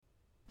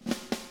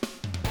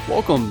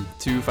Welcome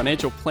to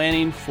Financial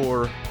Planning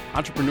for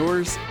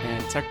Entrepreneurs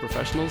and Tech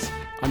Professionals.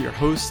 I'm your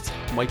host,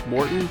 Mike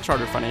Morton,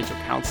 Chartered Financial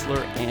Counselor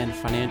and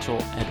Financial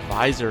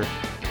Advisor.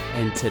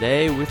 And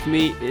today with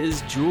me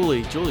is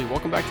Julie. Julie,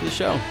 welcome back to the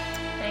show.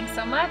 Thanks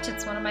so much.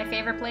 It's one of my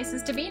favorite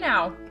places to be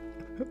now.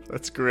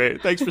 That's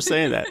great. Thanks for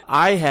saying that.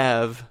 I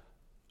have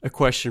a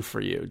question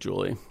for you,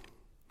 Julie.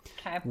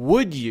 Okay.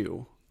 Would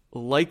you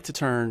like to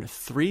turn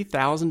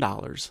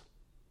 $3,000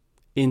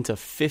 into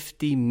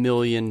 $50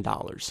 million?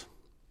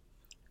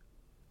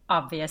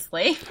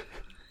 Obviously.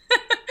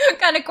 What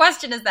kind of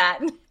question is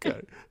that?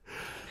 Okay.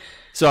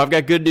 So I've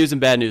got good news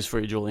and bad news for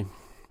you, Julie.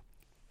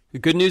 The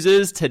good news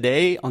is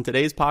today, on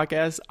today's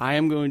podcast, I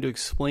am going to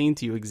explain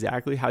to you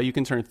exactly how you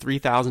can turn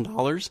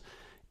 $3,000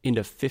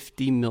 into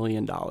 $50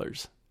 million.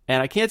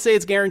 And I can't say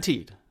it's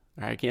guaranteed.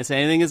 All right, I can't say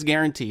anything is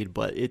guaranteed,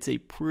 but it's a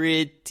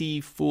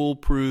pretty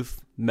foolproof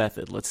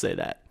method. Let's say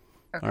that.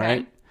 Okay. All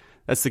right.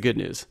 That's the good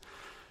news.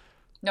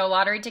 No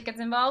lottery tickets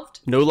involved?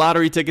 No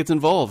lottery tickets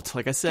involved.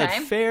 Like I said,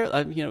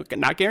 Okay.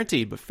 not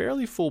guaranteed, but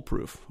fairly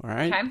foolproof. All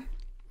right. Okay.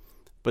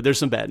 But there's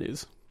some bad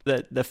news.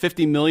 The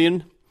 $50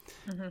 million,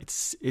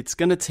 it's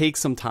going to take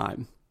some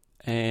time,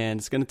 and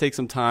it's going to take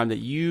some time that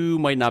you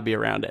might not be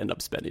around to end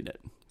up spending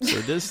it. So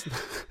this. Well,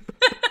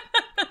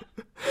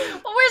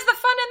 where's the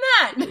fun in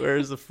that?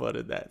 Where's the fun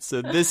in that?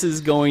 So this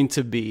is going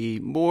to be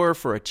more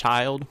for a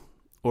child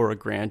or a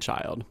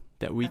grandchild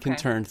that we can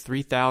turn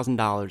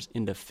 $3,000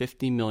 into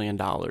 $50 million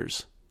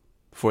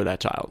for that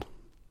child.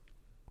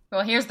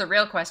 Well, here's the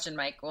real question,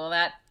 Mike. Will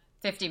that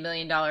 $50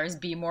 million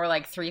be more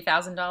like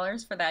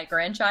 $3,000 for that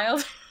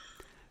grandchild?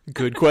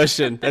 Good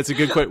question. That's a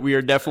good question. We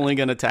are definitely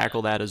going to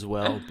tackle that as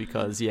well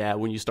because,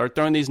 when you start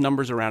throwing these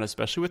numbers around,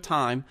 especially with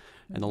time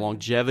and the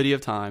longevity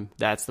of time,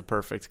 that's the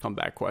perfect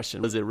comeback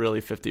question. Is it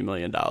really $50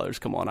 million?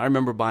 Come on. I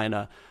remember buying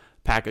a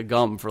pack of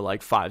gum for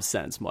like 5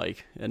 cents,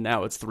 Mike, and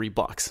now it's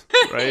 $3,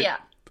 right? Yeah.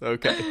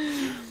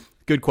 Okay.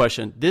 Good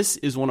question. This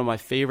is one of my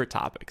favorite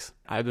topics.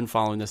 I've been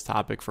following this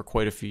topic for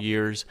quite a few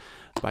years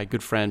by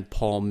good friend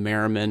Paul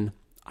Merriman.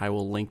 I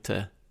will link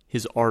to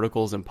his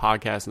articles and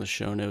podcasts in the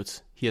show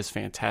notes. He has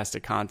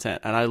fantastic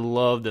content, and I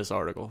love this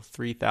article,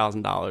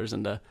 $3,000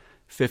 into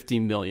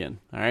 $50 million.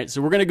 All right,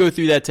 so we're going to go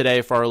through that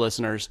today for our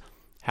listeners,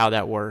 how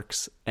that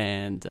works,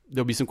 and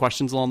there'll be some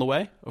questions along the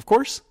way, of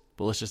course,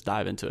 but let's just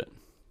dive into it.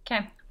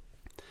 Okay.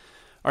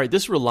 All right,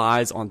 this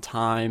relies on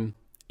time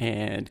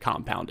and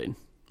compounding.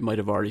 You might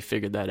have already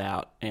figured that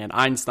out. And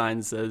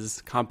Einstein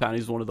says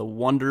compounding is one of the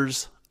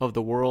wonders of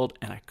the world,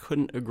 and I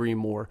couldn't agree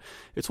more.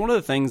 It's one of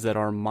the things that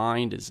our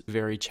mind is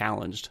very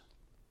challenged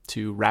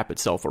to wrap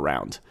itself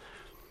around.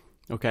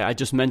 Okay, I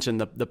just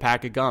mentioned the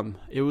pack of gum.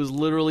 It was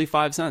literally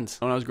 5 cents.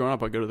 When I was growing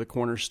up, I'd go to the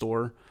corner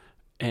store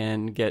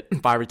and get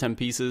 5 or 10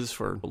 pieces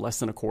for less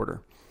than a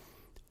quarter.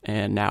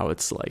 And now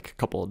it's like a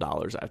couple of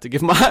dollars. I have to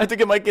give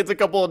my kids a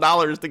couple of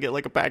dollars to get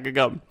like a pack of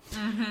gum.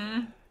 Mm-hmm.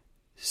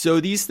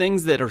 So these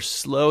things that are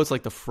slow, it's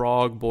like the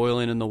frog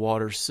boiling in the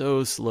water,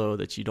 so slow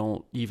that you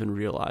don't even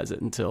realize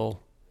it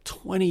until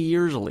 20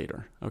 years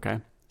later.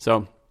 Okay,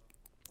 so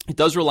it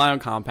does rely on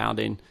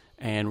compounding,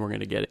 and we're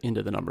going to get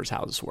into the numbers,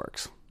 how this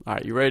works. All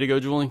right, you ready to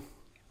go, Julie?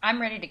 I'm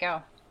ready to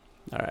go.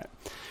 All right.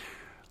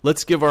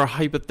 Let's give our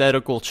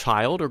hypothetical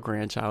child or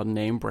grandchild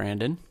named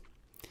Brandon.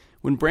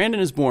 When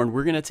Brandon is born,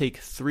 we're going to take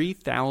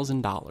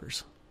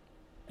 $3,000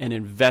 and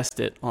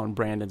invest it on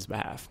Brandon's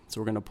behalf. So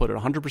we're going to put it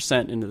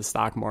 100% into the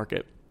stock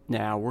market.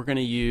 Now, we're going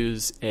to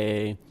use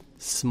a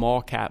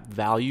small cap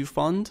value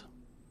fund.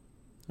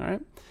 All right.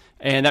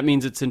 And that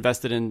means it's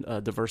invested in a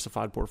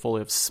diversified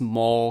portfolio of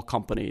small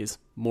companies,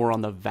 more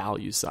on the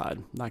value side.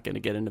 I'm not going to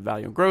get into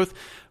value and growth,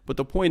 but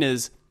the point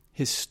is,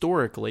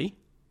 historically,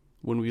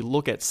 when we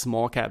look at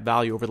small cap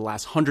value over the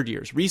last 100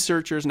 years,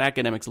 researchers and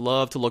academics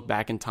love to look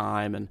back in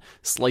time and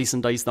slice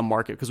and dice the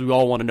market because we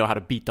all want to know how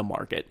to beat the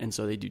market. And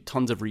so they do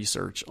tons of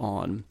research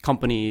on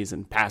companies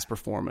and past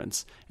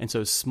performance. And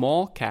so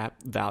small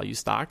cap value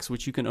stocks,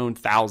 which you can own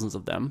thousands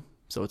of them,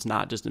 so it's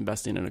not just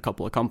investing in a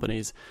couple of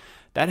companies,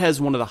 that has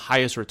one of the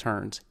highest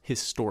returns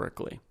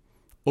historically,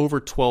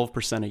 over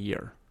 12% a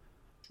year.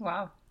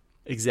 Wow.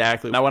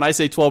 Exactly. Now, when I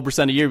say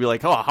 12% a year, you're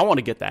like, oh, I want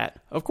to get that.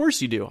 Of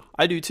course you do.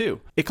 I do too.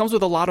 It comes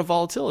with a lot of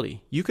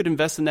volatility. You could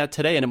invest in that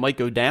today and it might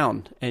go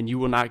down and you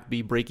will not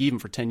be break even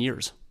for 10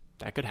 years.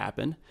 That could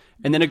happen.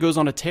 And then it goes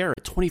on a tear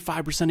at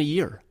 25% a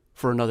year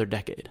for another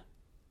decade.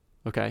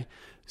 Okay.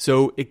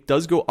 So it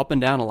does go up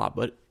and down a lot.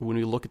 But when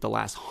we look at the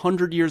last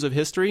 100 years of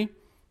history,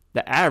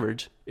 the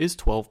average is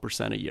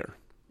 12% a year.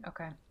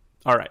 Okay.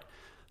 All right.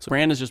 So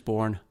Brandon's just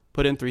born,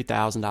 put in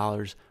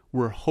 $3,000.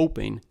 We're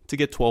hoping to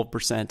get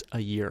 12% a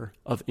year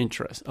of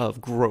interest,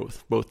 of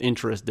growth, both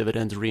interest,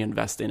 dividends,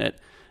 reinvesting it,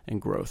 and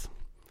growth.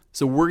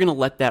 So we're going to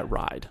let that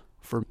ride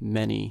for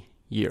many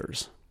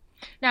years.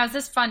 Now, is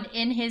this fund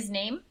in his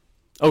name?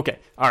 Okay.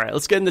 All right.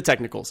 Let's get into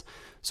technicals.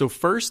 So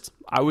first,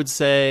 I would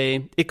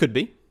say it could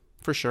be,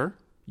 for sure.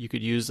 You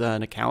could use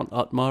an account,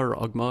 UTMA or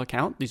UGMA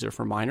account. These are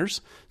for minors,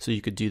 so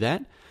you could do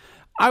that.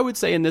 I would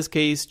say in this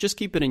case, just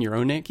keep it in your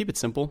own name. Keep it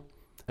simple.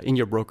 in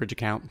your brokerage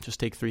account. Just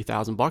take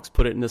 $3,000,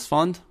 put it in this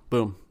fund.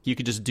 Boom. You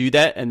could just do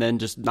that and then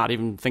just not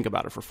even think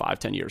about it for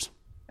 5-10 years.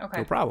 Okay.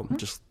 No problem.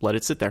 Just let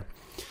it sit there.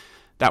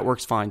 That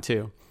works fine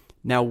too.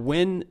 Now,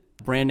 when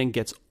Brandon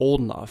gets old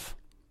enough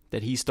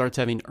that he starts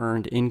having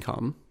earned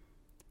income,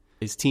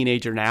 he's a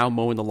teenager now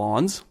mowing the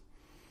lawns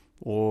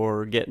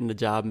or getting a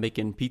job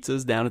making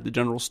pizzas down at the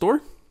general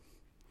store,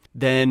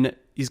 then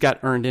he's got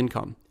earned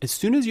income. As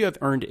soon as you have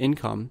earned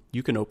income,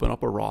 you can open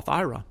up a Roth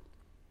IRA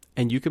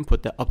and you can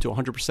put that up to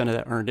 100% of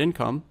that earned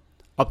income,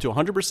 up to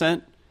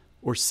 100%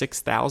 or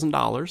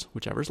 $6,000,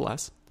 whichever's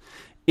less,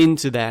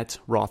 into that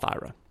Roth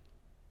IRA.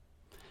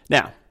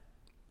 Now,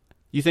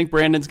 you think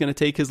Brandon's going to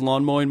take his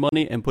lawn mowing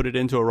money and put it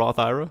into a Roth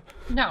IRA?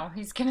 No,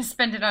 he's going to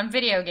spend it on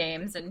video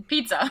games and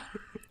pizza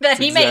that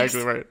he makes. That's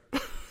exactly right.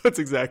 That's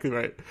exactly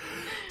right.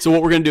 So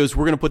what we're going to do is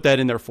we're going to put that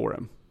in there for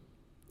him.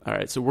 All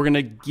right, so we're going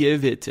to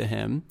give it to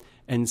him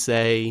and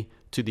say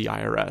to the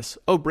IRS,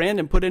 oh,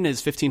 Brandon put in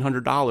his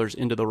 $1,500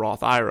 into the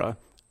Roth IRA,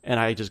 and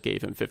I just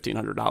gave him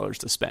 $1,500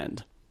 to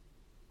spend.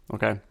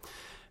 Okay?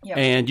 Yep.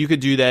 And you could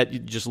do that. You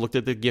just looked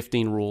at the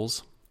gifting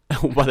rules.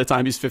 By the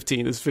time he's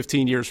 15, it's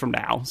 15 years from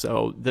now.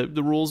 So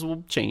the rules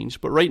will change.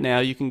 But right now,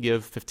 you can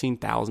give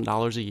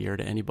 $15,000 a year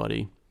to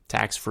anybody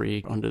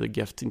tax-free under the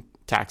gifting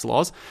tax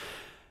laws.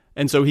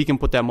 And so he can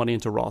put that money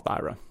into Roth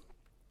IRA.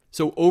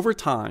 So over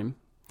time,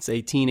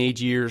 say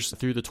teenage years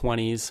through the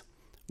 20s,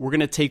 we're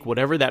going to take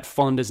whatever that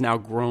fund is now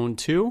grown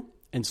to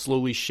and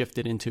slowly shift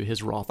it into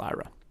his Roth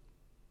IRA.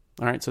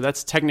 All right, so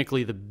that's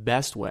technically the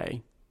best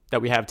way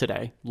that we have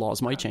today.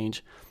 Laws might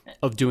change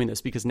of doing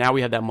this because now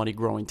we have that money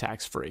growing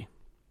tax-free.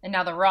 And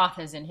now the Roth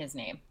is in his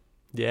name.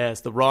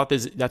 Yes, the Roth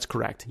that's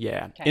correct.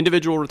 Yeah. Okay.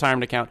 Individual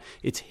retirement account.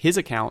 It's his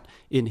account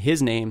in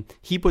his name.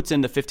 He puts in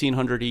the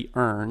 $1,500 he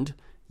earned.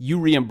 You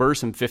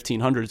reimburse him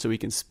 $1,500 so he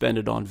can spend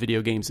it on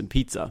video games and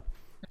pizza.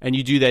 And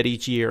you do that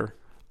each year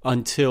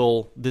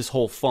until this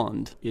whole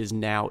fund is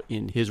now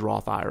in his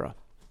Roth IRA.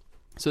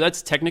 So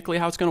that's technically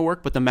how it's going to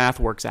work, but the math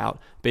works out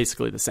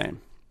basically the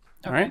same.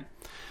 All right?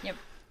 Yep.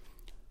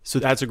 So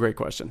that's a great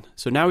question.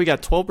 So now we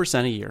got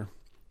 12% a year.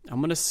 I'm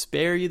going to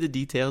spare you the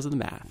details of the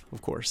math,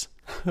 of course,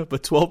 but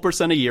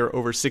 12% a year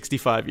over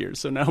 65 years.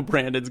 So now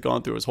Brandon's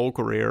gone through his whole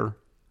career,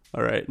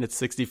 all right, and it's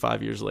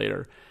 65 years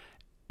later.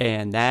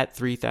 And that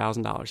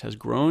 $3,000 has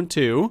grown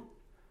to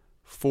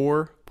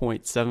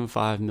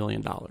 $4.75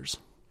 million. All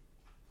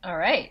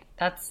right.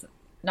 That's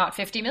not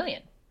 $50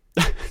 million.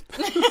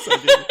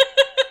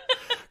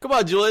 Come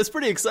on, Julia, it's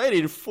pretty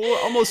exciting.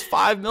 Almost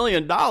 $5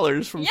 million from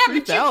 $3,000. Yeah, but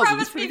you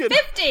promised me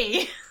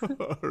 50.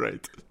 All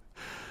right.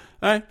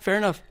 All right, fair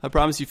enough. I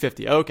promise you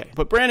 50. Okay.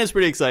 But Brandon's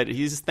pretty excited.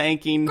 He's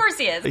thanking... Of course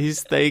he is.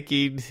 He's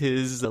thanking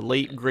his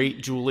late,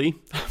 great Julie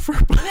for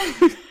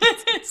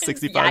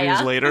 65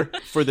 years later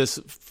for this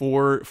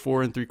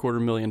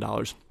 $4.75 million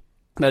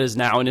that is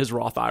now in his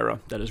Roth IRA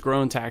that has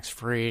grown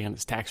tax-free and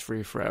is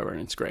tax-free forever,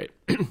 and it's great.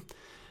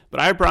 But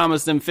I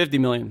promised him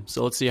 $50 million,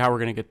 so let's see how we're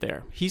going to get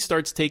there. He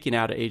starts taking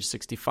out at age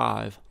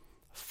 65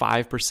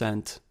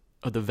 5%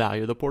 of the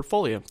value of the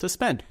portfolio to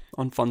spend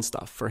on fun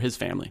stuff for his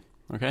family,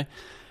 okay?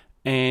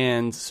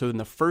 And so in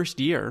the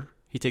first year,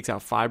 he takes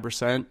out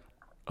 5%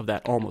 of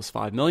that almost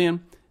 $5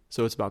 million.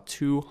 So it's about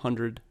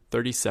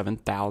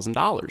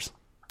 $237,000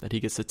 that he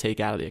gets to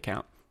take out of the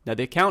account. Now,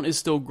 the account is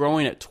still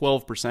growing at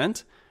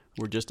 12%.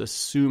 We're just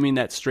assuming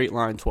that straight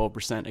line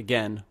 12%.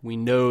 Again, we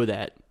know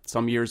that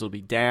some years will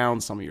be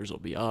down, some years will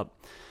be up.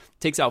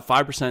 Takes out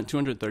 5%,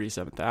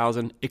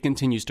 $237,000. It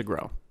continues to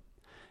grow.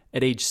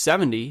 At age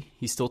 70,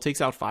 he still takes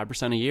out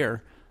 5% a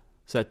year.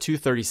 So that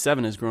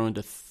 237 has grown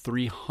to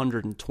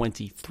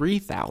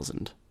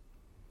 323,000.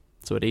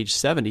 So at age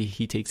 70,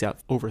 he takes out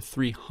over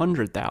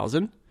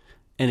 300,000,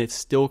 and it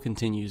still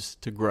continues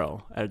to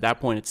grow. At that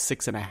point, it's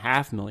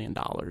 $6.5 million.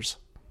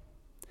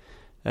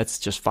 That's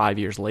just 5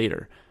 years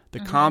later. The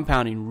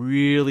compounding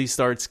really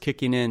starts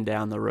kicking in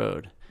down the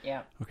road.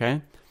 Yeah.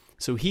 Okay?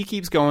 So he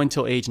keeps going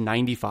till age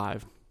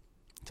 95,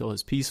 till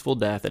his peaceful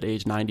death at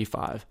age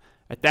 95.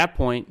 At that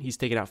point, he's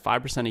taken out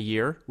 5% a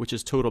year, which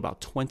is total about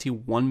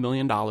 $21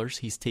 million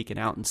he's taken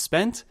out and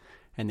spent,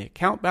 and the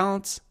account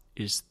balance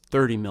is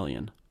 $30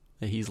 million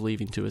that he's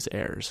leaving to his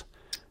heirs.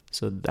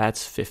 So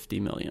that's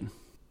 $50 million.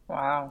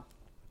 Wow.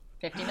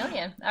 $50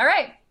 million. All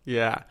right.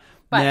 Yeah.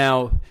 But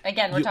now,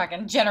 again, we're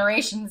talking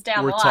generations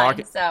down the line.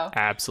 Talking, so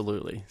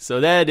absolutely.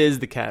 So that is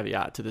the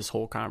caveat to this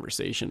whole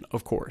conversation,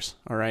 of course.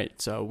 All right.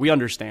 So we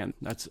understand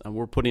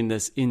we're putting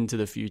this into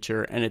the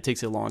future, and it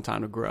takes a long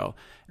time to grow.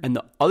 And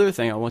the other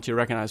thing I want you to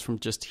recognize from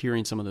just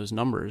hearing some of those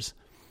numbers,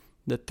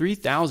 the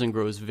 3,000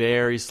 grows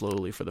very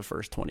slowly for the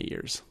first 20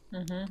 years,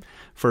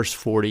 first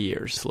 40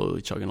 years,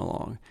 slowly chugging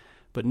along.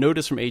 But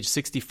notice from age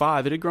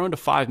 65, it had grown to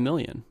 5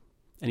 million,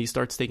 and he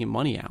starts taking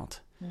money out.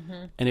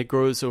 And it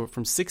grows so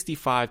from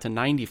 65 to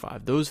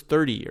 95, those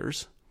 30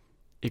 years,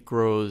 it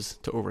grows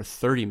to over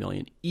 30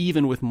 million,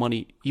 even with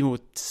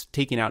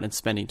taking out and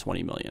spending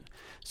 20 million.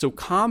 So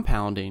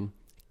compounding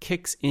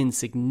kicks in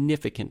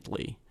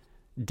significantly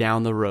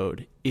down the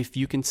road if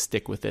you can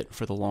stick with it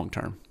for the long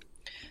term.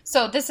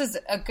 So this is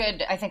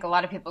I think a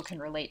lot of people can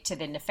relate to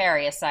the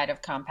nefarious side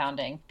of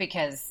compounding,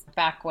 because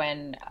back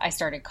when I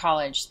started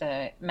college,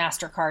 the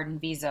MasterCard and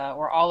Visa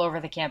were all over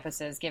the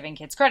campuses giving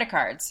kids credit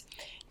cards.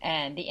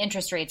 And the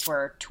interest rates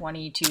were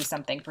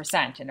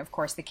 22-something%. And of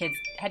course, the kids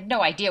had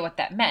no idea what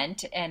that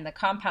meant. And the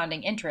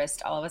compounding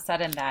interest, all of a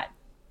sudden, that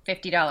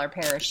 $50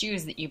 pair of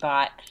shoes that you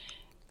bought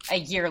a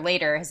year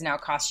later has now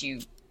cost you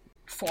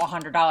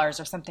 $400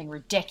 or something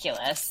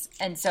ridiculous.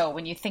 And so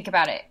when you think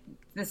about it,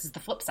 this is the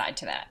flip side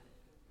to that.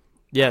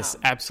 Yes,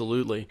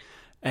 absolutely.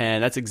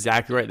 And that's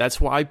exactly right. That's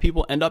why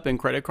people end up in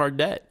credit card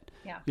debt.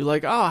 Yeah. You're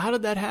like, oh, how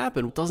did that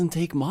happen? It doesn't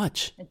take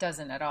much. It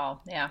doesn't at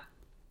all. Yeah.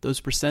 Those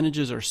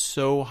percentages are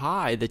so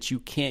high that you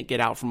can't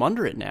get out from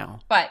under it now.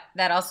 But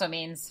that also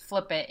means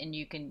flip it and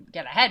you can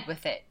get ahead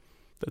with it.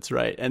 That's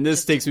right. And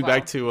this takes me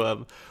back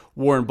to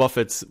Warren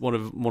Buffett's one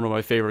of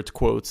my favorite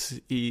quotes.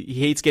 He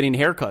hates getting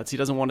haircuts. He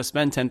doesn't want to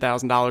spend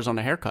 $10,000 on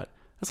a haircut.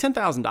 That's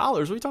 $10,000. What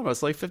are you talking about?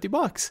 It's like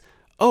 $50.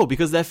 Oh,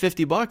 because that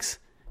 $50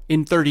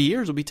 in 30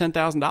 years will be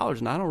 $10,000,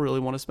 and I don't really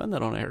want to spend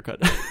that on a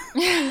haircut.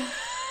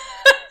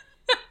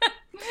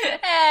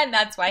 And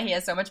that's why he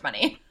has so much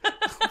money.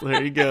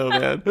 There you go,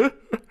 man.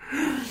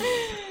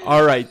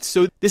 All right.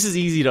 So this is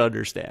easy to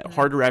understand.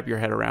 Hard to wrap your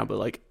head around, but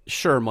like,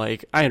 sure,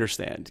 Mike, I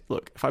understand.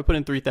 Look, if I put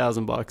in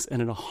 $3,000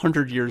 and in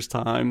 100 years'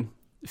 time,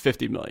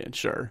 50 million,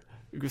 sure.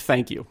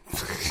 Thank you.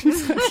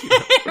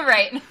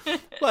 Right.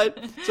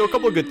 But so a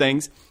couple of good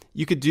things.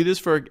 You could do this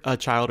for a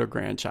child or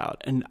grandchild.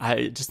 And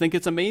I just think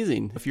it's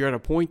amazing if you're at a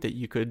point that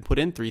you could put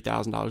in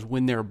 $3,000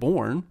 when they're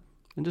born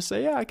and just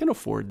say, yeah, I can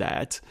afford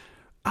that.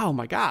 Oh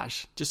my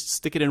gosh, just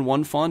stick it in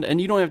one fund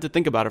and you don't have to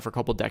think about it for a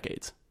couple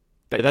decades.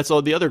 That's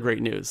all the other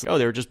great news. Oh,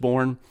 they were just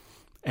born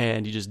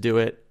and you just do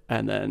it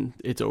and then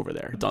it's over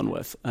there, done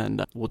with.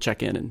 And we'll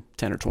check in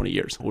 10 or 20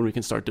 years when we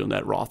can start doing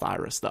that Roth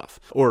IRA stuff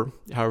or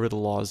however the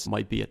laws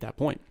might be at that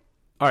point.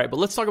 All right, but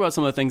let's talk about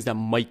some of the things that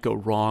might go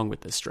wrong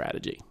with this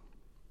strategy.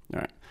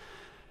 All right.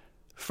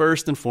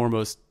 First and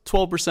foremost,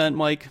 12%,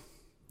 Mike.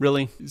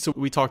 Really? So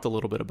we talked a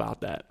little bit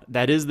about that.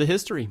 That is the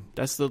history.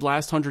 That's the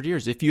last 100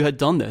 years. If you had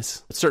done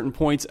this at certain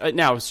points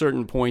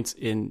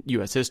in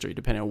U.S. history,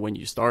 depending on when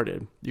you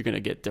started, you're going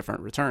to get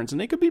different returns. And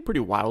they could be pretty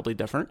wildly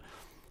different.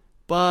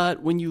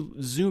 But when you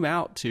zoom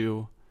out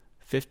to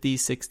 50,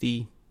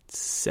 60,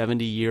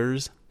 70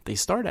 years, they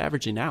start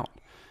averaging out.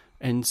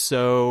 And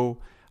so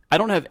I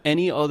don't have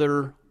any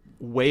other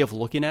way of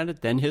looking at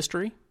it than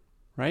history.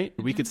 Right?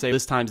 We could say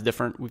this time's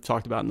different. We've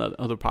talked about in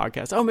the other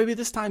podcasts. Oh, maybe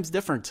this time's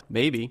different.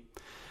 Maybe.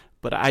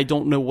 But I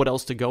don't know what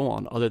else to go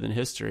on other than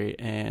history.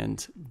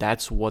 And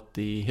that's what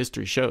the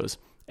history shows.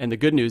 And the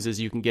good news is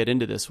you can get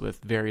into this with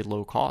very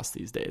low cost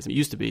these days. It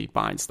used to be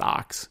buying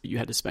stocks. You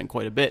had to spend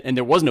quite a bit. And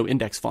there was no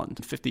index fund.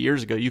 50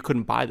 years ago, you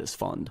couldn't buy this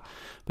fund.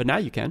 But now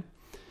you can.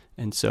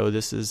 And so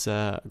this is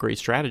a great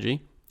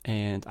strategy.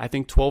 And I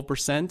think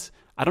 12%,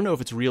 I don't know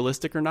if it's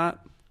realistic or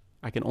not.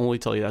 I can only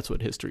tell you that's what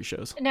history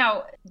shows.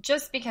 Now,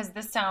 just because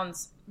this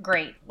sounds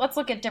great, let's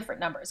look at different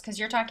numbers, because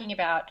you're talking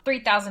about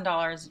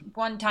 $3,000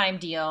 one-time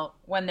deal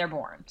when they're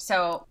born.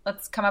 So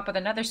let's come up with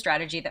another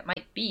strategy that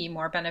might be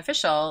more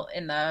beneficial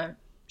in the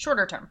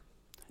shorter term.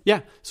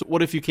 Yeah. So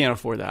what if you can't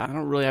afford that? I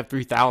don't really have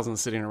 $3,000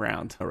 sitting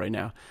around right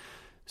now.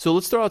 So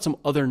let's throw out some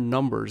other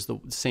numbers the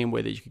same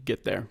way that you could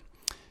get there.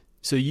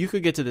 So you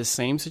could get to the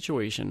same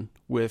situation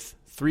with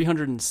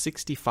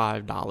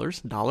 $365,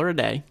 $1 a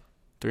day,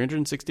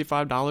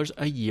 $365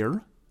 a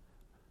year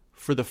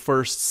for the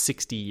first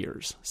 60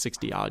 years,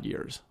 60 odd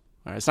years.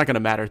 All right, it's not going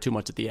to matter too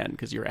much at the end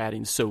because you're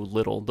adding so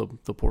little,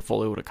 the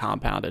portfolio would have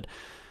compounded.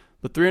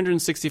 But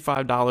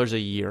 $365 a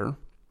year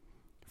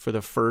for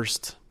the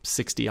first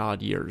 60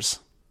 odd years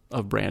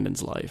of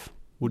Brandon's life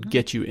would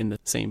get you in the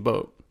same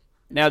boat.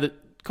 Now, the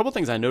couple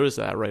things I noticed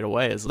that right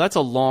away is that's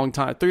a long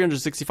time.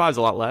 365 is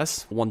a lot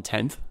less,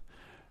 1/10.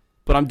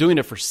 But I'm doing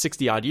it for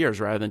 60 odd years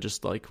rather than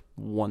just like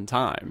one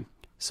time.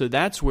 So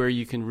that's where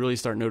you can really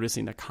start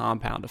noticing the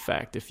compound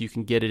effect. If you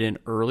can get it in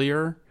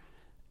earlier,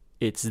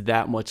 it's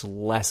that much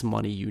less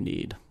money you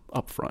need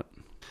up front.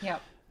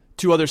 Yep.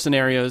 Two other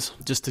scenarios,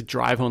 just to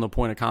drive home the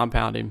point of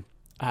compounding.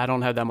 I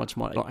don't have that much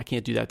money. I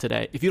can't do that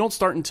today. If you don't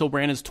start until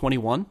Brandon's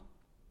 21,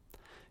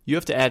 you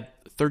have to add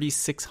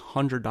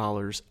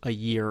 $3,600 a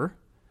year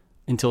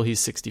until he's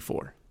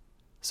 64.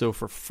 So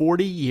for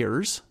 40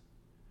 years,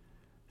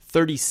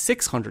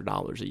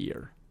 $3,600 a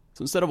year.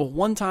 So instead of a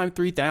one-time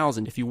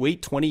 $3,000, if you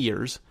wait 20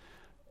 years,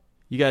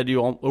 you got to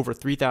do over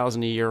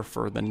 $3,000 a year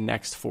for the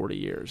next 40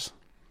 years.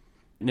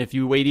 And if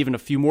you wait even a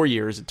few more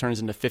years, it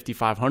turns into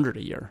 $5,500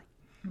 a year.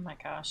 Oh my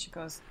gosh, it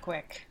goes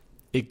quick.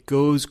 It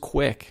goes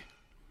quick.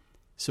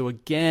 So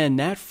again,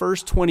 that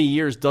first 20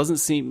 years doesn't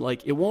seem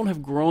like it won't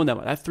have grown that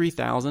much. That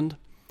 $3,000,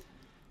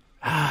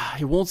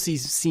 it won't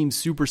seem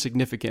super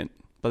significant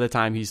by the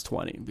time he's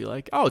 20. Be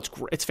like, oh,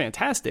 it's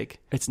fantastic.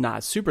 It's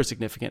not super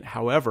significant.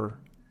 However,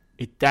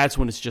 that's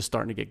when it's just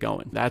starting to get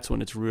going. That's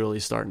when it's really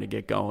starting to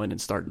get going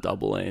and start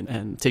doubling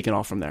and taking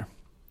off from there.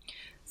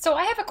 So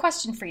I have a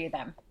question for you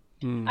then.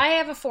 I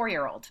have a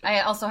 4-year-old.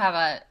 I also have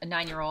a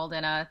 9-year-old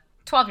and a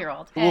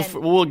 12-year-old.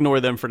 We'll ignore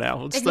them for now.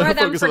 Let's ignore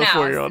them focus for on the now.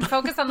 4-year-old.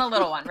 Focus on the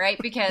little one, right?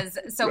 Because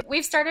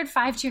we've started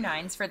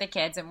 529s for the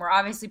kids, and we're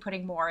obviously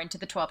putting more into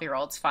the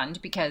 12-year-old's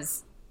fund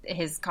because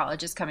his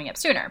college is coming up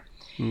sooner.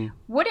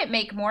 Would it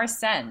make more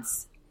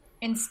sense,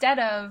 instead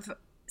of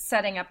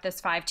setting up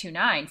this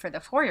 529 for the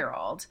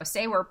 4-year-old,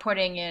 say we're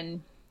putting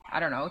in, I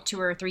don't know, $2,000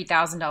 or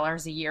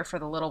 $3,000 a year for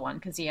the little one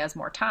because he has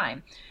more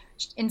time.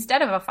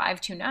 Instead of a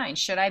 529,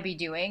 should I be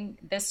doing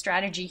this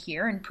strategy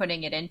here and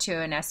putting it into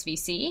an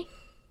SVC?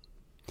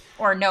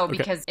 Or no,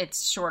 because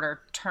it's shorter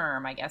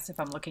term, I guess, if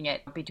I'm looking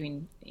at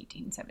between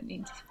 18,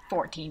 17,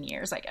 14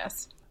 years, I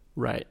guess.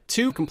 Right.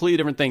 Two completely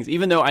different things.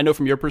 Even though I know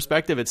from your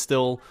perspective, it's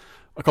still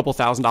a couple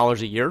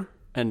 $1,000s a year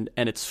and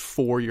it's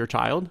for your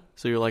child.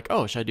 So you're like,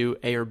 oh, should I do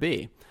A or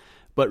B?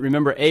 But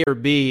remember, A or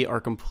B are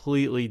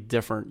completely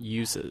different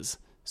uses.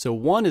 So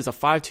one is a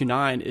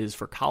 529 is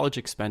for college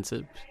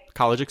expenses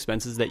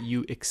that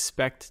you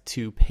expect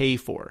to pay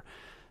for.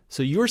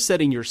 So you're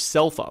setting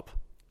yourself up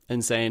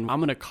and saying, I'm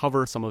going to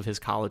cover some of his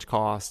college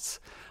costs.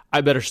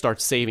 I better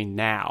start saving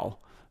now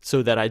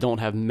so that I don't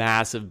have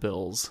massive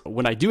bills.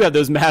 When I do have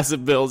those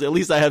massive bills, at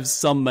least I have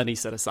some money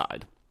set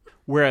aside.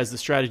 Whereas the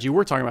strategy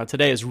we're talking about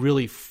today is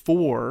really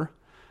for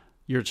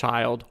your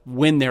child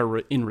when they're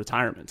in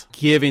retirement,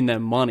 giving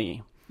them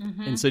money.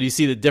 And so do you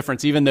see the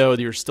difference? Even though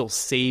you're still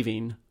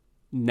saving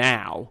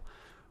now,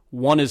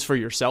 one is for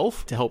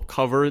yourself to help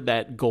cover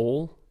that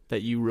goal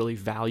that you really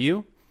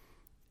value.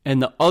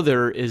 And the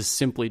other is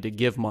simply to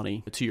give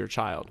money to your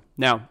child.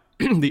 Now,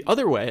 the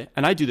other way,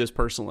 and I do this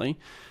personally,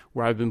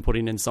 where I've been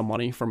putting in some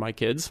money for my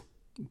kids,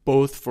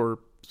 both for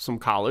some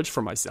college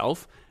for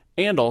myself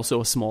and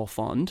also a small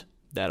fund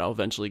that I'll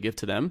eventually give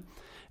to them.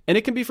 And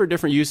it can be for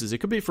different uses. It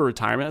could be for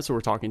retirement. That's what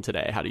we're talking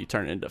today. How do you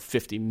turn it into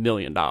 $50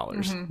 million,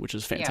 which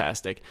is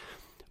fantastic. Yeah.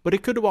 But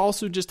it could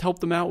also just help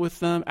them out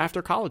with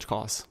after college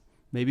costs.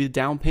 Maybe a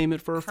down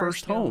payment for a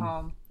first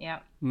home. Yeah.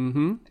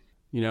 You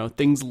know,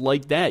 things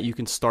like that. You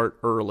can start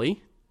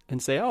early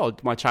and say, oh,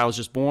 my child's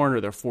just born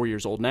or they're 4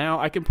 years old now.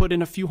 I can put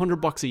in a few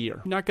 $100 a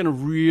year. You're not going to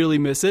really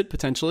miss it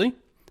potentially.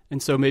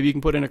 And so maybe you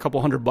can put in a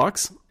couple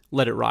 $100,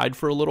 let it ride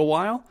for a little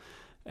while.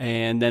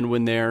 And then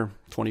when they're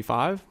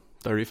 25,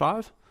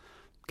 35,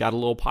 got a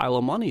little pile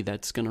of money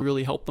that's going to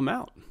really help them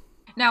out.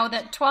 Now,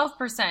 that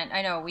 12%,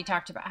 I know we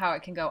talked about how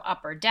it can go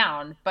up or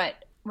down, but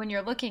when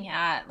you're looking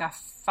at the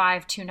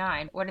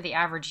 529, what are the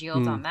average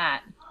yields on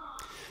that?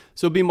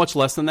 So it'd be much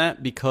less than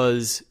that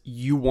because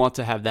you want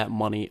to have that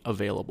money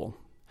available.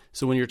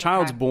 So when your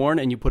child's born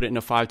and you put it in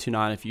a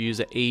 529, if you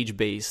use an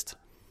age-based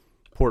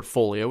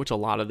portfolio, which a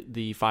lot of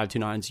the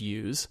 529s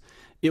use,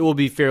 it will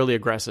be fairly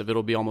aggressive.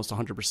 It'll be almost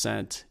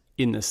 100%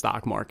 in the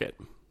stock market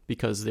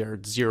because they're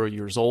 0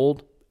 years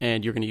old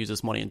and you're going to use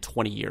this money in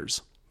 20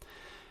 years.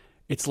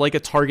 It's like a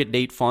target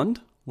date fund,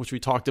 which we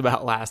talked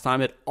about last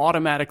time. It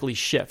automatically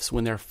shifts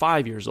when they're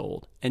 5 years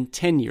old and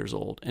 10 years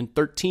old and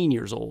 13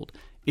 years old.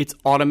 It's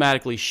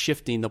automatically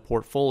shifting the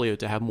portfolio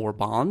to have more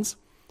bonds,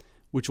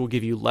 which will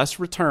give you less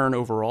return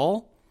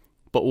overall,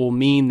 but will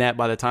mean that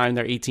by the time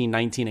they're 18,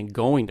 19 and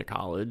going to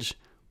college,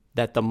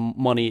 that the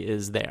money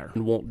is there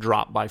and won't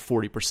drop by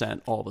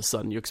 40% all of a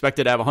sudden. You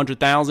expected to have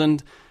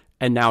 100,000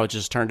 and now it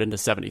just turned into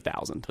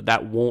 70,000. But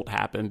that won't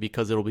happen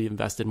because it'll be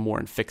invested more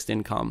in fixed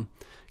income,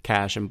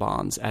 cash and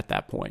bonds at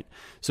that point.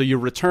 So your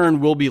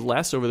return will be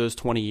less over those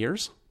 20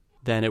 years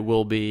than it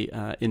will be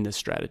in this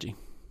strategy.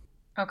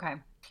 Okay.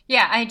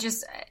 Yeah,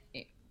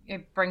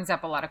 it brings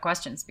up a lot of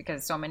questions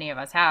because so many of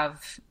us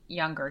have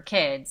younger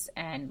kids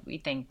and we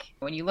think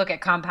when you look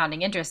at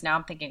compounding interest, now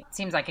I'm thinking it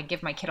seems like I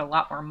give my kid a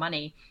lot more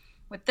money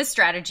with this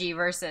strategy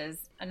versus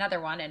another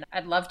one. And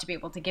I'd love to be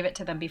able to give it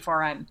to them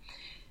before I'm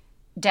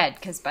dead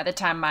because by the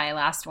time my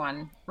last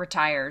one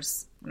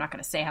retires, I'm not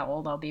going to say how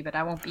old I'll be, but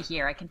I won't be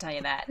here. I can tell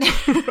you that.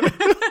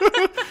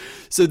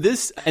 So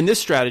this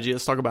strategy,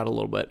 let's talk about it a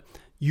little bit.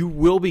 You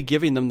will be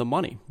giving them the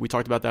money. We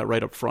talked about that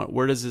right up front.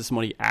 Where does this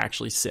money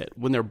actually sit?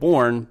 When they're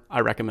born, I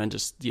recommend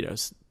just,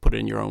 put it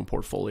in your own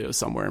portfolio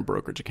somewhere in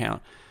brokerage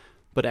account.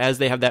 But as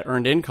they have that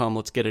earned income,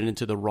 let's get it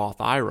into the Roth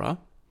IRA.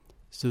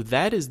 So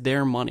that is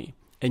their money.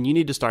 And you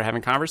need to start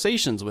having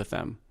conversations with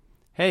them.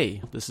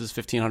 Hey, this is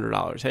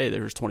 $1,500. Hey,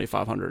 there's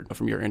 $2,500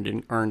 from your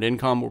earned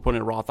income. We're putting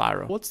in a Roth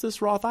IRA. What's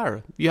this Roth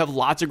IRA? You have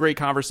lots of great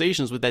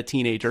conversations with that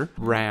teenager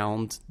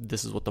around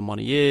this is what the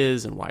money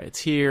is and why it's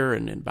here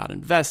and about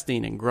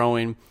investing and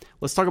growing.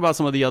 Let's talk about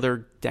some of the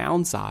other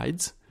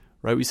downsides,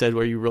 right? We said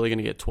where you're really going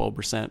to get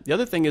 12%. The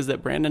other thing is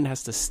that Brandon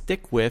has to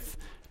stick with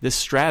this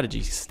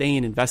strategy,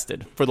 staying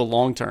invested for the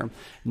long term,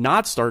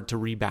 not start to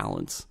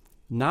rebalance,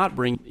 not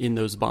bring in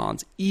those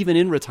bonds, even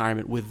in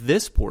retirement with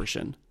this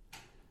portion,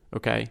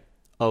 okay,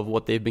 of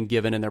what they've been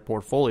given in their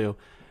portfolio.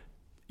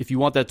 If you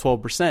want that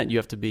 12%, you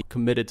have to be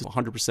committed to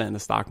 100% in the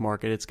stock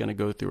market. It's going to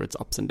go through its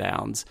ups and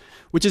downs,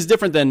 which is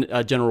different than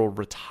a general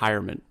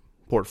retirement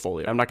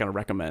portfolio. I'm not going to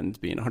recommend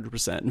being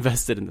 100%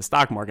 invested in the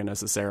stock market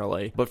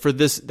necessarily, but for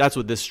this, that's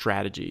what this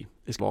strategy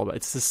is all about.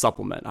 It's a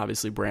supplement.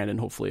 Obviously, Brandon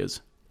hopefully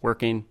is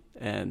working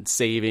and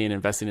saving,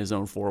 investing in his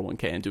own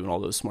 401k and doing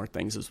all those smart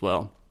things as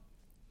well.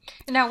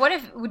 Now,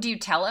 would you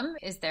tell him,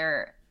 is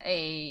there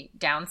a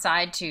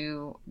downside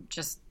to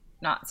just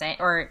not saying,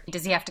 or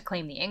does he have to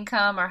claim the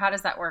income, or how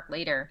does that work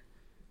later?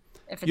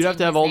 If it's You'd have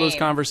to have all those name?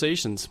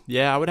 conversations.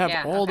 Yeah, I would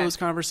have all those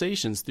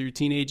conversations through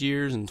teenage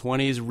years and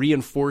 20s,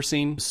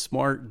 reinforcing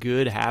smart,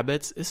 good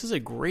habits. This is a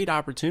great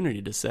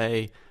opportunity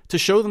to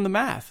show them the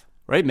math,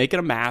 right? Make it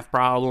a math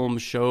problem.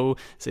 Say,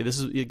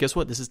 guess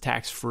what? This is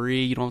tax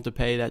free. You don't have to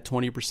pay that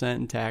 20%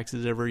 in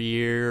taxes every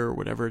year or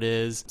whatever it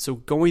is. So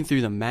going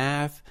through the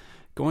math,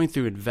 going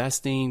through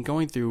investing,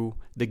 going through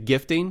the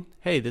gifting.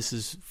 Hey, this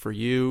is for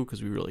you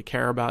because we really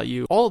care about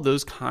you. All of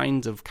those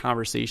kinds of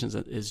conversations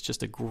is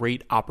just a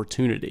great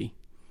opportunity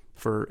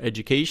for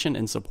education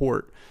and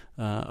support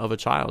of a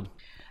child.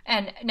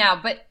 And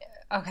now,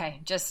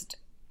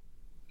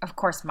 of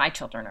course, my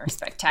children are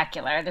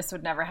spectacular. This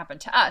would never happen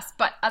to us.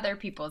 But other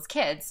people's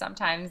kids,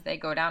 sometimes they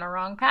go down a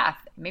wrong path.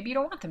 Maybe you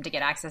don't want them to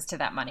get access to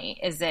that money.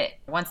 Is it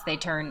once they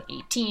turn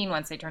 18,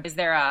 is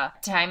there a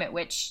time at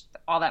which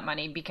all that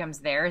money becomes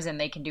theirs and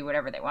they can do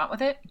whatever they want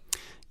with it?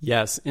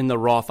 Yes. In the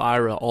Roth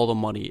IRA, all the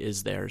money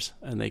is theirs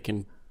and they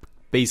can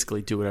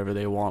basically do whatever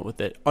they want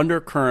with it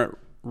under current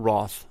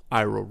Roth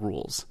IRA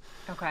rules.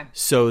 Okay.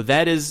 So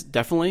that is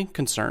definitely a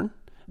concern.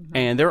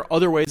 And there are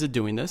other ways of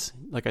doing this.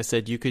 Like I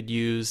said, you could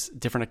use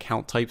different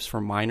account types for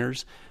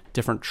minors,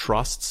 different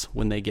trusts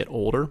when they get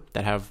older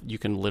you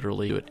can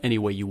literally do it any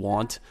way you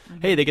want.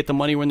 Hey, they get the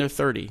money when they're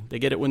 30. They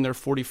get it when they're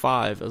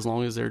 45, as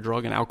long as they're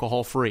drug and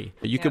alcohol free.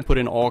 You can put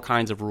in all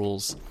kinds of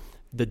rules.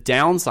 The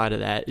downside of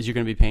that is you're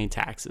going to be paying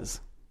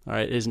taxes. All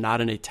right. It is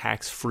not in a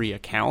tax-free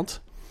account.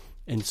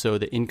 And so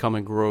the income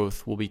and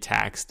growth will be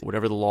taxed,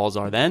 whatever the laws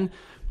are then.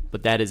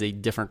 But that is a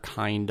different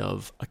kind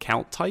of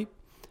account type.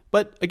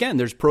 But again,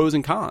 there's pros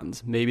and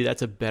cons. Maybe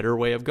that's a better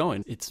way of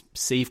going. It's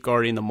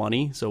safeguarding the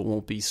money so it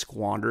won't be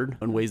squandered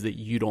in ways that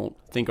you don't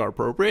think are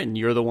appropriate, and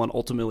you're the one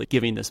ultimately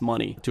giving this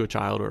money to a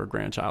child or a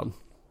grandchild.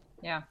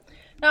 Yeah.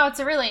 No,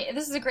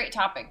 this is a great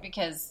topic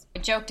because I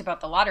joked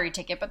about the lottery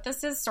ticket, but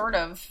this is sort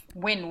of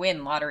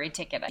win-win lottery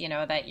ticket. You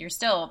know, that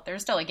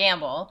there's still a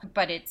gamble,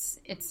 but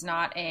it's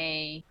not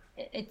you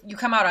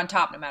come out on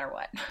top no matter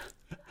what.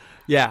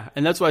 Yeah,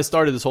 and that's why I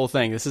started this whole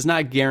thing. This is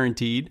not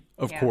guaranteed,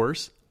 of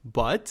course,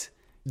 but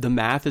the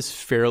math is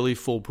fairly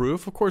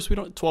foolproof. Of course, we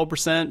don't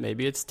 12%,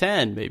 maybe it's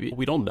 10, maybe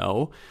we don't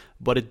know,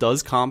 but it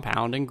does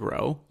compound and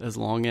grow as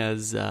long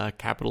as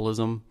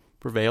capitalism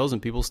prevails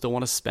and people still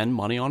want to spend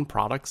money on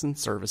products and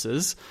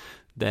services,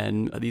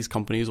 then these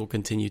companies will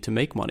continue to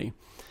make money.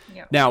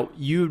 Yep. Now,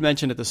 you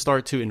mentioned at the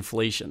start too,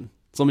 inflation.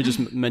 So let me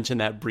just mention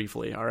that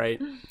briefly, all right?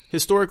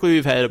 Historically,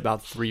 we've had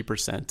about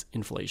 3%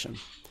 inflation.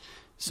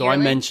 So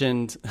yearly? I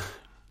mentioned,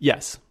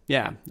 yes.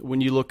 Yeah,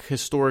 when you look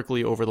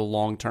historically over the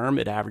long term,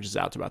 it averages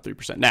out to about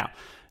 3%. Now,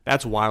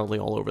 that's wildly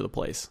all over the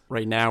place.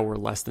 Right now, we're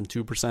less than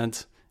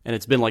 2%, and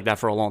it's been like that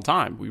for a long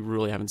time. We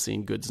really haven't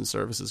seen goods and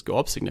services go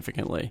up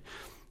significantly.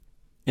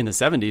 In the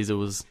 70s, it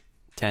was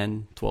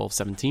 10, 12,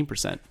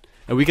 17%.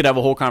 And we could have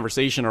a whole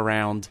conversation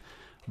around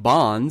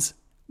bonds.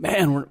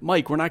 Man,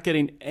 Mike, we're not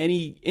getting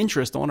any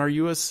interest on our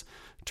U.S.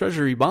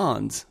 Treasury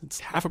bonds. It's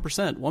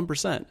 0.5%,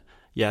 1%.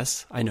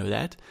 Yes, I know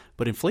that,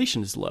 but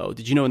inflation is low.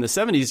 Did you know in the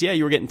 70s,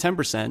 you were getting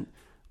 10%,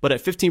 but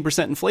at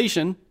 15%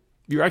 inflation,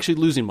 you're actually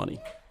losing money,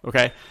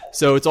 okay?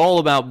 So it's all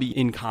about being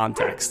in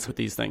context with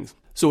these things.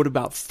 So at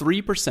about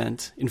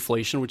 3%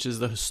 inflation, which is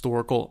the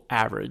historical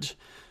average,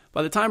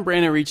 by the time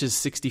Brandon reaches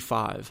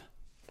 65,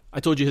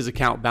 I told you his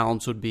account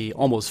balance would be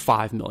almost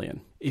 $5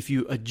 million. If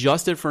you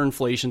adjust it for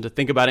inflation to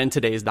think about it in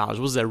today's dollars,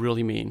 what does that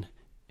really mean?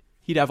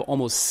 He'd have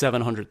almost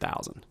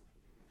 $700,000.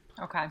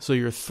 Okay. So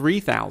your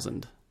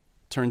 $3,000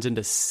 turns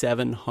into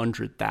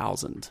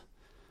 $700,000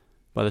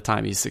 by the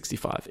time he's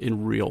 65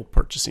 in real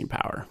purchasing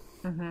power.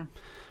 Mm-hmm.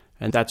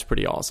 And that's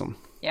pretty awesome.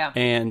 Yeah.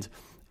 And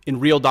in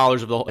real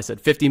dollars of the whole, I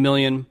said 50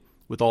 million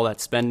with all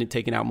that spending,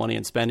 taking out money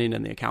and spending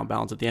and the account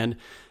balance at the end,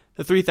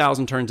 the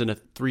 3,000 turns into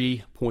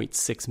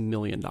 $3.6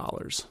 million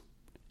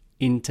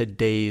in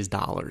today's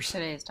dollars.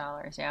 Today's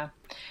dollars, yeah.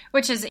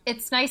 Which is,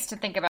 it's nice to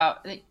think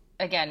about.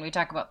 Again, we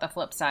talk about the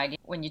flip side.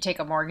 When you take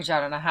a mortgage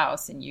out on a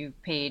house and you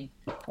paid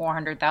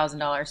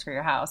 $400,000 for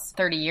your house,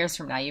 30 years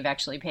from now, you've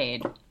actually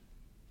paid,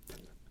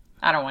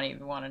 I don't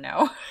even want to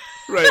know.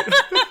 Right.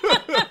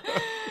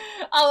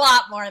 A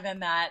lot more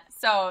than that.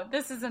 So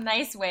this is a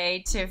nice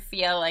way to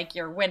feel like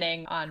you're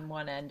winning on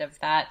one end of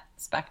that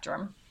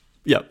spectrum.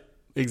 Yep.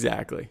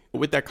 Exactly.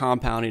 With that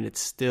compounding,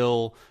 it's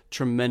still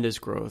tremendous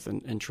growth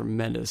and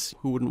tremendous.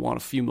 Who wouldn't want a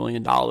few $1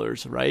 million,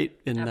 right?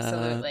 In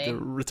the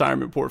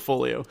retirement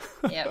portfolio.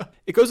 Yep.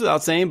 It goes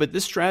without saying, but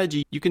this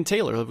strategy you can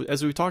tailor,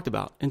 as we talked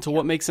about, into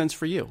what makes sense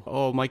for you.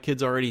 Oh, my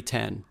kid's already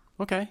 10.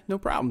 Okay, no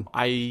problem.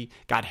 I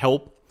got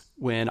help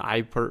when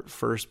I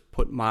first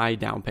put my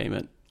down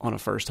payment on a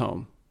first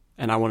home,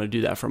 and I want to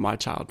do that for my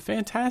child.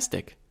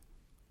 Fantastic.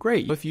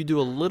 Great. If you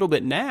do a little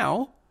bit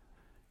now,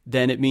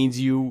 then it means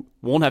you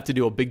won't have to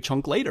do a big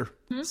chunk later.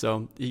 Mm-hmm.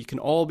 So you can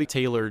all be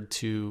tailored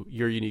to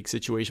your unique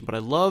situation. But I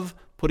love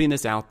putting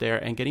this out there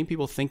and getting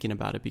people thinking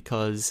about it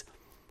because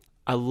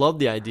I love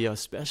the idea,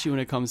 especially when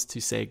it comes to,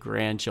 say,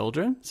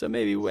 grandchildren. So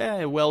maybe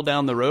well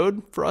down the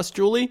road for us,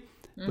 Julie,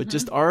 But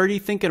just already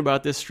thinking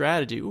about this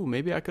strategy, ooh,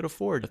 maybe I could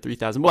afford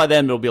 $3,000. By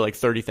then it'll be like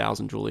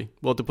 $30,000, Julie.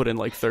 We'll have to put in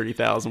like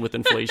 $30,000 with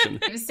inflation.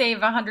 If you save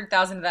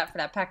 $100,000 of that for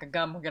that pack of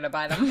gum, we're gonna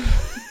buy them.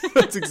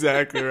 That's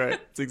exactly right.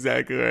 That's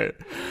exactly right.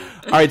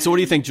 All right, so what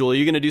do you think, Julie? Are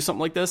you going to do something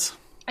like this?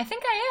 I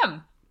think I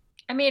am.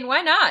 I mean,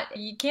 why not?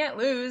 You can't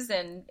lose,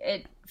 and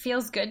it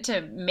feels good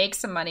to make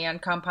some money on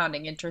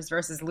compounding interest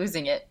versus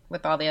losing it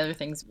with all the other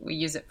things we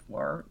use it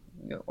for,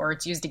 or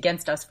it's used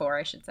against us for,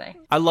 I should say.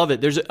 I love it.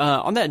 There's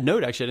on that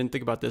note, actually, I didn't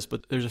think about this,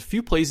 but there's a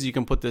few places you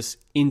can put this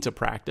into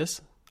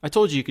practice. I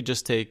told you could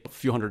just take a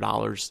few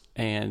 $100s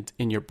and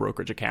in your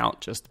brokerage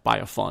account, just buy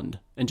a fund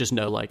and just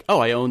know like, oh,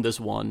 I own this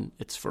one.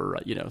 It's for,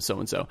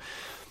 so-and-so.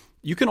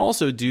 You can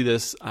also do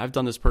this. I've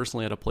done this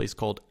personally at a place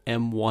called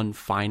M1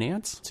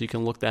 Finance. So you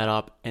can look that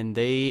up, and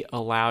they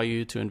allow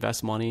you to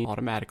invest money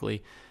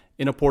automatically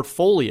in a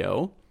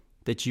portfolio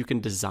that you can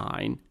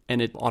design,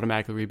 and it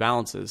automatically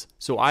rebalances.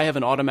 So I have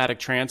an automatic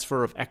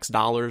transfer of X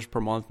dollars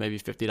per month, maybe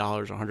 $50,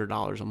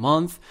 $100 a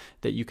month,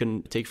 that you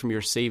can take from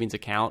your savings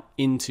account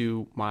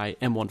into my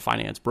M1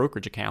 Finance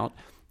brokerage account,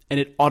 and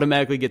it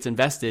automatically gets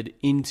invested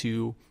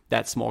into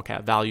that small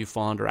cap value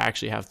fund, or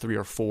actually have 3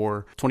 or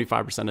 4,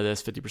 25% of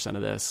this, 50%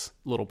 of this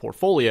little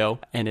portfolio,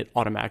 and it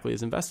automatically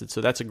is invested.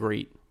 So that's a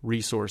great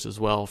resource as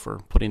well for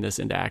putting this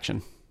into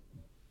action.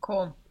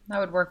 Cool. That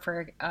would work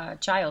for a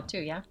child too,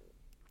 yeah?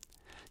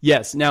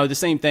 Yes. Now, the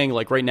same thing,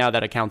 like right now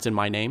that account's in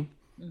my name.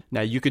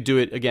 Now, you could do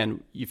it,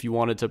 again, if you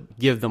wanted to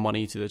give the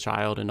money to the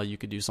child, and you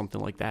could do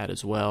something like that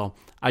as well.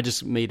 I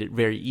just made it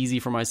very easy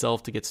for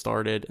myself to get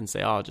started and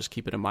say, oh, I'll just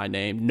keep it in my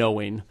name,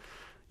 knowing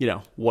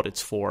what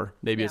it's for.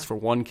 Maybe it's for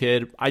one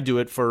kid. I do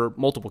it for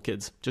multiple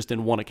kids, just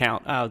in one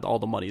account. All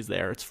the money's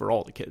there. It's for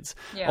all the kids.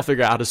 Yeah. I'll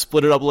figure out how to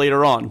split it up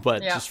later on,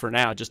 but just for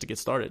now, just to get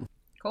started.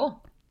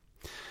 Cool.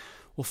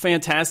 Well,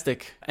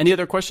 fantastic. Any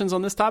other questions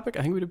on this topic?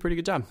 I think we did a pretty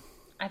good job.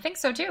 I think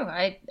so too.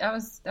 That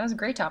was a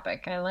great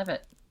topic. I love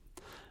it.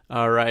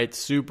 All right,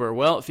 super.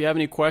 Well, if you have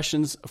any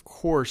questions, of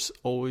course,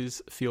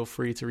 always feel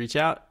free to reach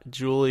out.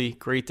 Julie,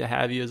 great to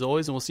have you as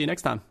always, and we'll see you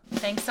next time.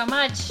 Thanks so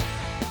much.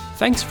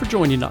 Thanks for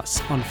joining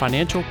us on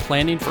Financial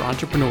Planning for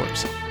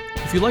Entrepreneurs.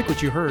 If you like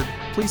what you heard,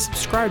 please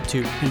subscribe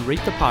to and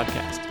rate the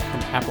podcast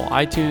on Apple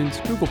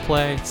iTunes, Google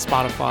Play,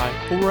 Spotify,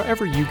 or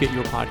wherever you get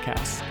your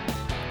podcasts.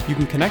 You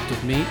can connect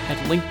with me at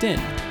LinkedIn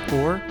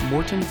or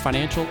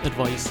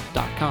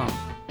MortonFinancialAdvice.com.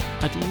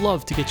 I'd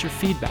love to get your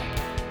feedback.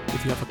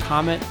 If you have a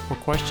comment or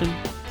question,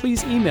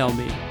 please email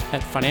me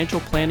at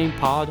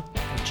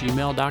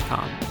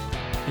financialplanningpod@gmail.com.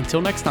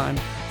 Until next time,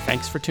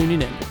 thanks for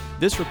tuning in.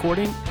 This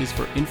recording is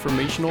for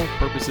informational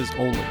purposes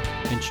only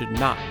and should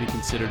not be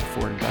considered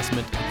for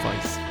investment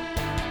advice.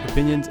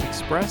 Opinions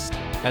expressed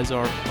as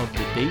are of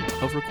the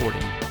date of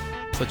recording.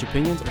 Such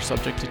opinions are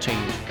subject to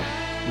change.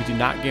 We do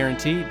not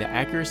guarantee the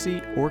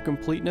accuracy or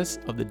completeness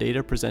of the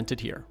data presented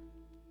here.